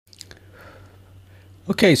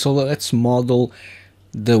Okay, so let's model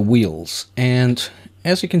the wheels, and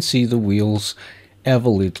as you can see, the wheels have a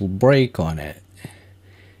little break on it.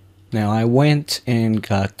 Now I went and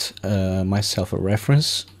got myself a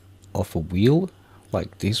reference of a wheel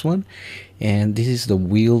like this one, and this is the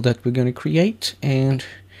wheel that we're going to create. And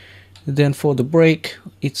then for the brake,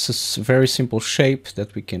 it's a very simple shape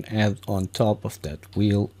that we can add on top of that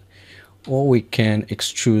wheel, or we can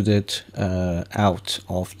extrude it out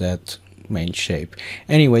of that main shape.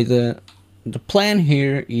 Anyway, the plan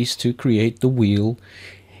here is to create the wheel,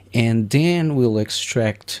 and then we'll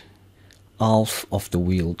extract half of the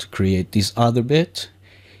wheel to create this other bit,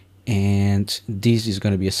 and this is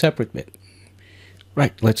going to be a separate bit.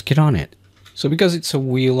 Right, let's get on it. So because it's a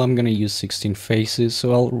wheel, I'm going to use 16 faces,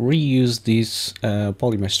 so I'll reuse this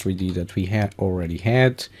Polymesh 3D that we had already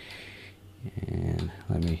had. And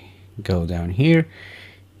let me go down here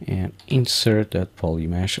and insert that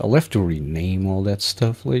Polymesh. I'll have to rename all that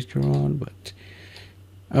stuff later on, but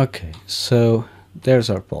okay, so there's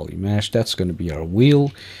our Polymesh. That's going to be our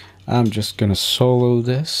wheel. I'm just going to solo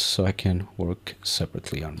this so I can work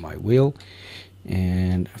separately on my wheel.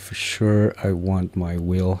 And for sure I want my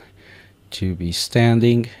wheel to be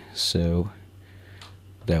standing, so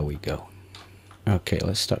there we go. Okay,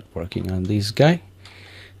 let's start working on this guy.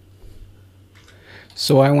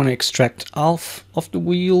 So I want to extract half of the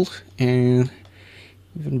wheel, and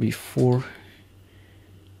even before,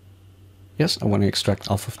 yes, I want to extract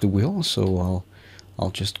half of the wheel, so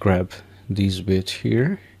I'll just grab this bit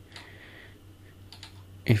here,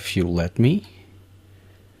 if you let me.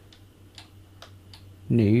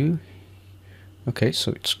 No. Okay,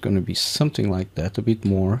 so it's going to be something like that, a bit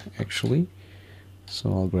more actually.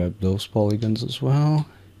 So I'll grab those polygons as well.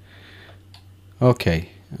 Okay,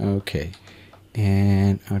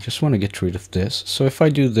 and I just want to get rid of this. So if I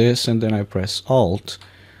do this and then I press Alt,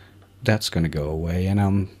 that's going to go away and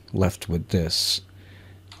I'm left with this.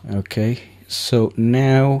 Okay, so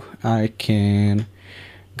now I can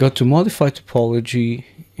go to Modify Topology,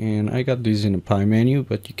 and I got this in the Pie menu,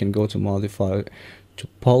 but you can go to Modify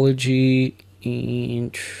Topology,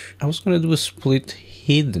 and I was going to do a split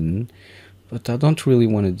hidden, but I don't really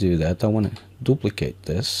want to do that. I want to duplicate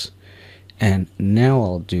this, and now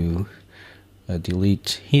I'll do a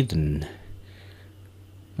delete hidden.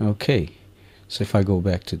 Okay, so if I go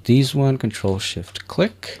back to this one, Control Shift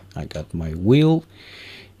click, I got my wheel,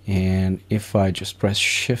 and if I just press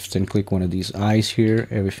Shift and click one of these eyes here,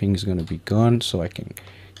 everything's going to be gone, so I can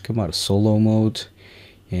come out of solo mode,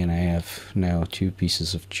 and I have now two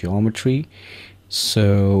pieces of geometry.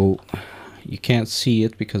 So you can't see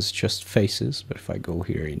it because it's just faces, but if I go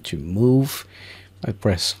here into move, I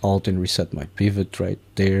press Alt and reset my pivot right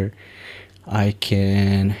there, I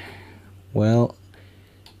can, well,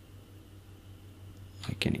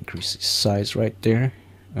 I can increase the size right there.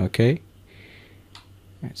 Okay,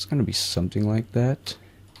 it's gonna be something like that,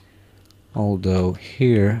 although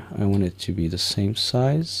here I want it to be the same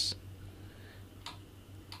size,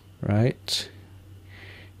 right?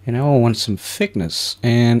 And now I want some thickness,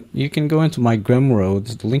 and you can go into my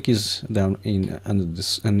Gumroad. The link is down in under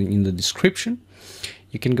this and in the description.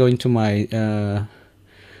 You can go into my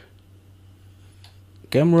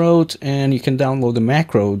Gumroad and you can download the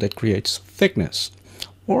macro that creates thickness.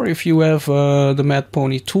 Or if you have the Mad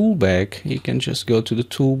Pony tool bag, you can just go to the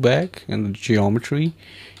tool bag and the geometry.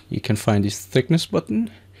 You can find this thickness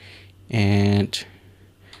button, and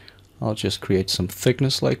I'll just create some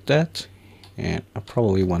thickness like that. And I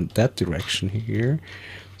probably want that direction here,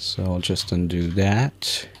 so I'll just undo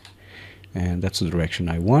that, and that's the direction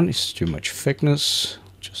I want. It's too much thickness,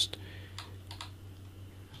 just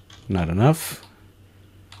not enough.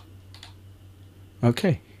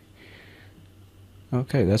 Okay,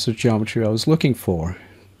 that's the geometry I was looking for.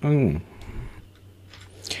 Okay,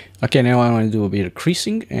 now I want to do a bit of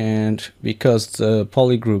creasing, and because the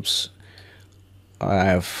polygroups, I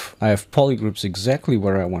have polygroups exactly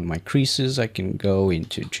where I want my creases, I can go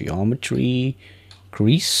into geometry,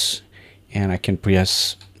 crease, and I can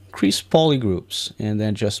press crease polygroups and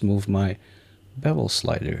then just move my bevel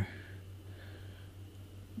slider,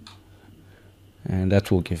 and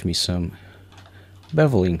that will give me some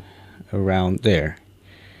beveling around there.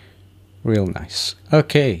 Real nice.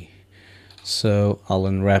 Okay, so I'll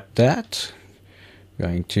unwrap that,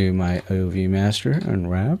 going to my OV master,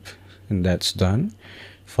 unwrap, and that's done.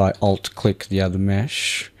 If I alt click the other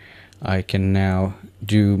mesh, I can now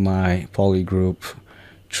do my polygroup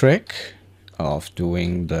trick of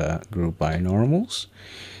doing the group by normals,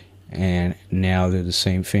 and now do the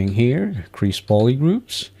same thing here, crease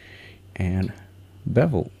polygroups and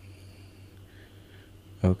bevel.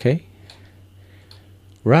 Okay,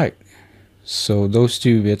 right, So those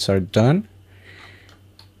two bits are done,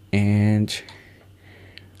 and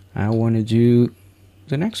I want to do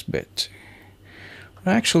the next bit.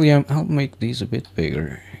 Actually, I'll make these a bit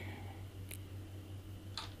bigger.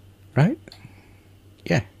 Right?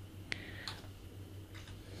 Yeah.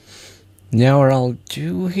 Now what I'll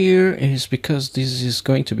do here is, because this is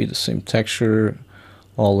going to be the same texture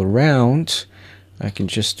all around, I can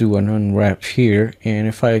just do an unwrap here, and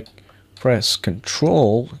if I press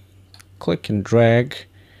Control, click and drag,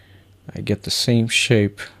 I get the same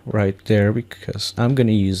shape right there, because I'm going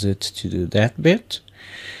to use it to do that bit.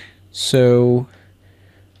 So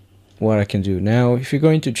what I can do now, if you go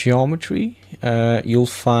into geometry, you'll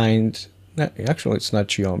find that actually it's not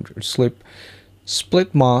geometry,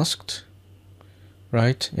 split masked,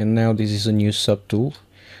 right? And now this is a new subtool.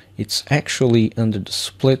 It's actually under the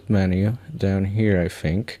split menu down here, I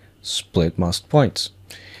think, split mask points.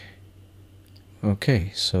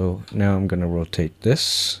 Okay, so now I'm gonna rotate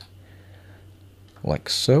this like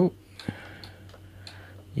so.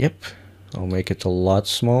 Yep, I'll make it a lot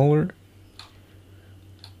smaller.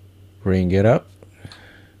 Bring it up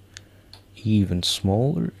even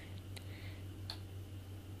smaller.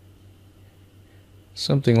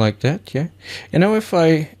 Something like that, yeah. And now if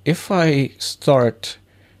I start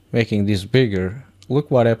making this bigger, look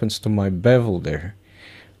what happens to my bevel there.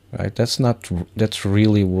 Right? That's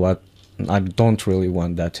really what I don't really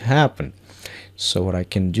want that to happen. So what I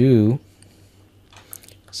can do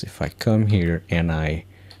is, if I come here and I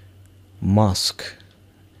mask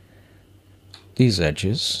these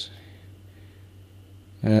edges,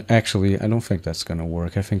 actually I don't think that's gonna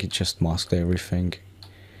work. I think it just masked everything.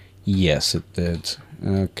 Yes, it did.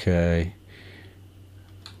 Okay.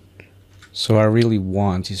 So I really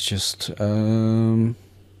want is just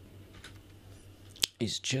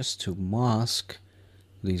to mask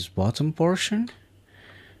this bottom portion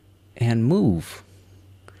and move.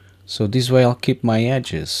 So this way I'll keep my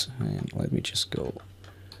edges. And let me just go.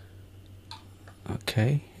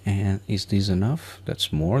 Okay, and is this enough?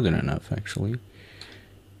 That's more than enough, actually.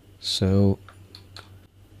 So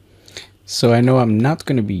I know I'm not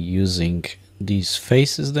going to be using these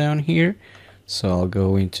faces down here, so I'll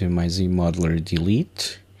go into my ZModeler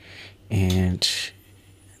delete, and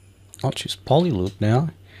I'll choose Polyloop now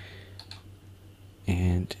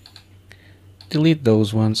and delete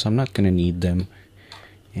those ones. I'm not going to need them.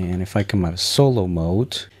 And if I come out of solo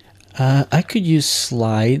mode, I could use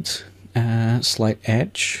slide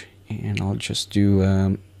edge, and I'll just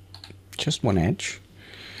do just one edge.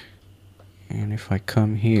 And if I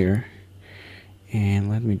come here, and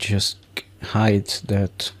let me just hide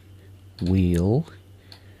that wheel.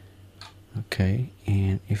 Okay,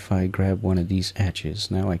 and if I grab one of these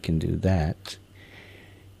edges, now I can do that.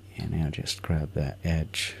 And now just grab that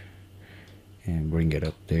edge and bring it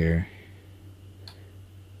up there.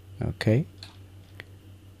 Okay.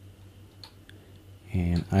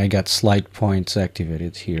 And I got slide points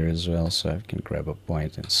activated here as well, so I can grab a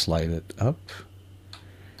point and slide it up.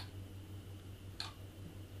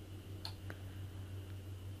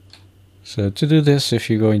 So to do this, if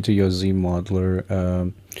you go into your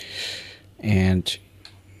ZModeler and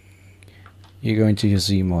you go into your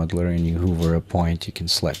ZModeler and you hover a point, you can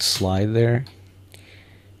select slide there.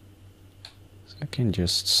 So I can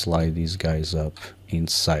just slide these guys up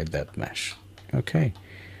inside that mesh. Okay,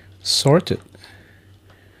 sorted.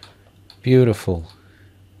 Beautiful.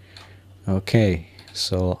 Okay,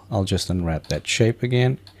 so I'll just unwrap that shape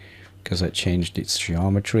again because I changed its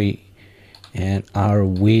geometry. And our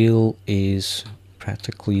wheel is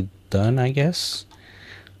practically done, I guess.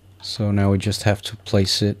 So now we just have to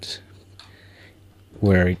place it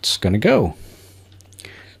where it's gonna go.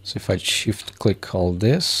 So if I shift click all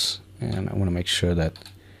this, and I want to make sure that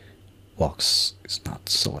box is not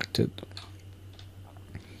selected.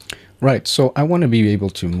 Right, so I want to be able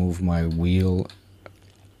to move my wheel.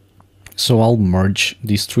 So I'll merge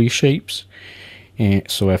these three shapes. And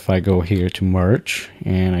so if I go here to merge,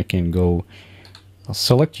 and I can go, I'll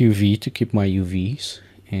select UV to keep my UVs,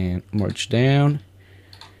 and merge down,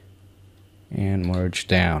 and merge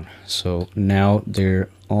down. So now they're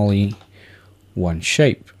only one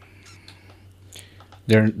shape.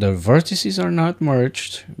 The vertices are not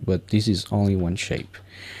merged, but this is only one shape.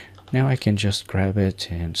 Now I can just grab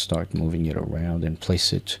it and start moving it around and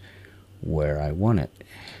place it where I want it.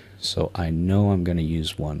 So I know I'm going to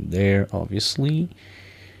use one there, obviously.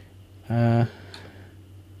 I'm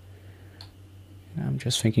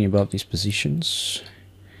just thinking about these positions.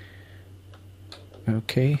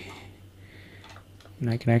 Okay. And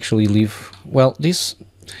I can actually leave, well, this,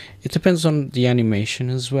 It depends on the animation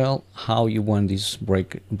as well, how you want these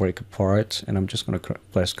break apart. And I'm just going to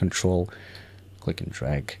press Control, click and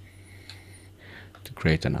drag to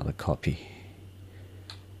create another copy.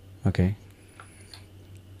 Okay,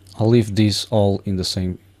 I'll leave these all in the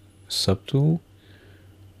same subtool.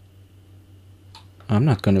 I'm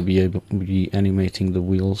not going to be able to be animating the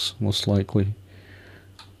wheels most likely,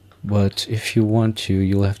 but if you want to,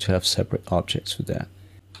 you'll have to have separate objects for that.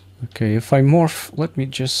 Okay, if I morph, let me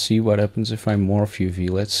just see what happens if I morph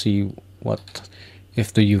UV. Let's see what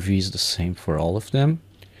if the UV is the same for all of them.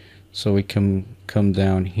 So we can come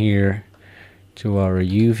down here to our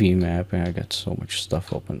UV map, and I got so much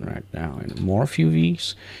stuff open right now. And morph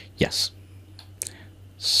UVs, yes.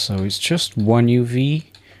 So it's just one UV,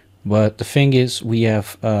 but the thing is we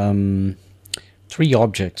have three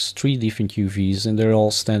objects, three different UVs, and they're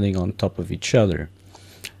all standing on top of each other.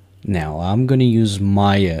 Now I'm going to use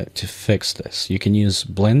Maya to fix this. You can use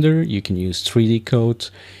Blender, you can use 3D Code,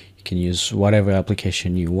 you can use whatever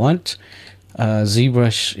application you want.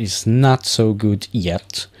 ZBrush is not so good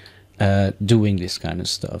yet doing this kind of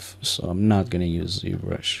stuff, so I'm not going to use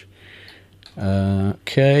ZBrush.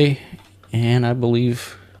 Okay, and I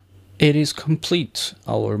believe it is complete.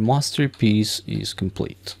 Our masterpiece is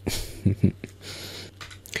complete.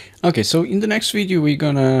 Okay, so in the next video we're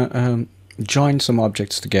gonna join some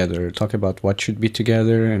objects together, talk about what should be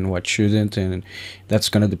together and what shouldn't, and that's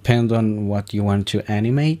gonna depend on what you want to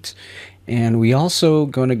animate. And we also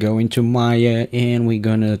gonna go into Maya, and we're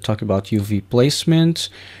gonna talk about UV placement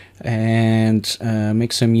and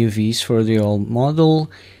make some UVs for the old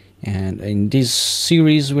model. And in this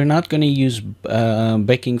series we're not going to use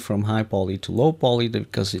baking from high poly to low poly,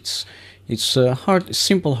 because it's a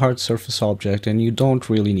simple hard surface object, and you don't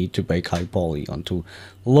really need to bake high poly onto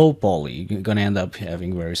low poly. You're going to end up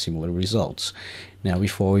having very similar results. Now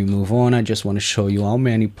before we move on, I just want to show you how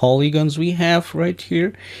many polygons we have right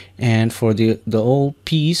here. And for the whole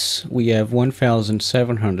piece we have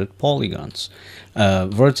 1700 polygons,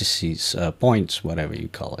 vertices, points, whatever you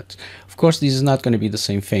call it. Of course, this is not going to be the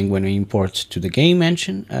same thing when we import to the game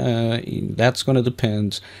engine. That's going to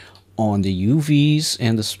depend on the UVs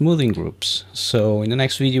and the smoothing groups. So in the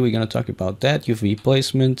next video we're going to talk about that, UV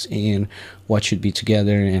placement, and what should be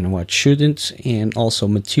together and what shouldn't, and also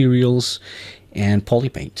materials and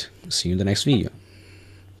polypaint. See you in the next video.